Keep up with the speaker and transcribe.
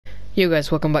Yo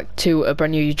guys, welcome back to a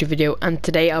brand new YouTube video, and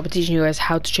today I'll be teaching you guys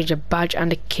how to change a badge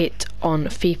and a kit on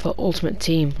FIFA Ultimate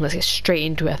Team. Let's get straight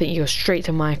into it. I think you go straight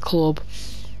to my club.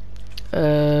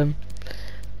 Then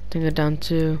go down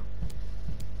to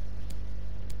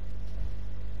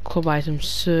club items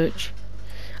search,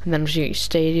 and then you got your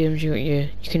stadiums, you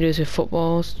can do this with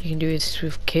footballs, you can do this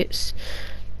with kits.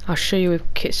 I'll show you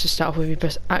with kits to start off with. You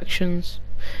press actions,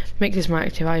 make this my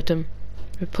active item,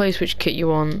 replace which kit you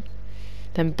want.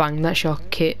 Then bang, that's your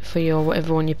kit for your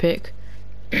whatever one you pick.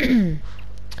 Then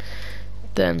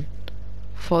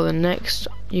for the next,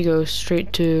 you go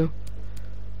straight to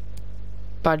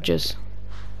badges.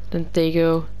 Then there you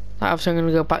go. Obviously I'm going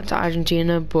to go back to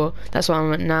Argentina, but that's what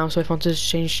I'm at now. So if I want to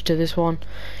change to this one,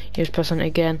 you just press on it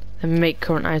again and make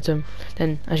current item.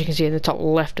 Then as you can see in the top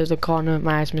left of the corner,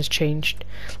 my item has changed.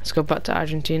 Let's go back to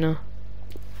Argentina.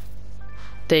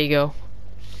 There you go.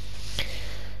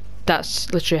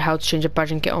 That's literally how to change a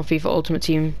badge and kit on FIFA Ultimate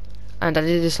Team, and I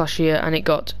did this last year and it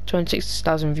got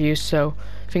 26,000 views, so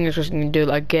fingers crossed you can do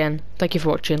that again. Thank you for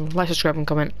watching, like, subscribe and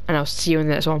comment, and I'll see you in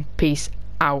the next one. Peace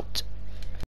out.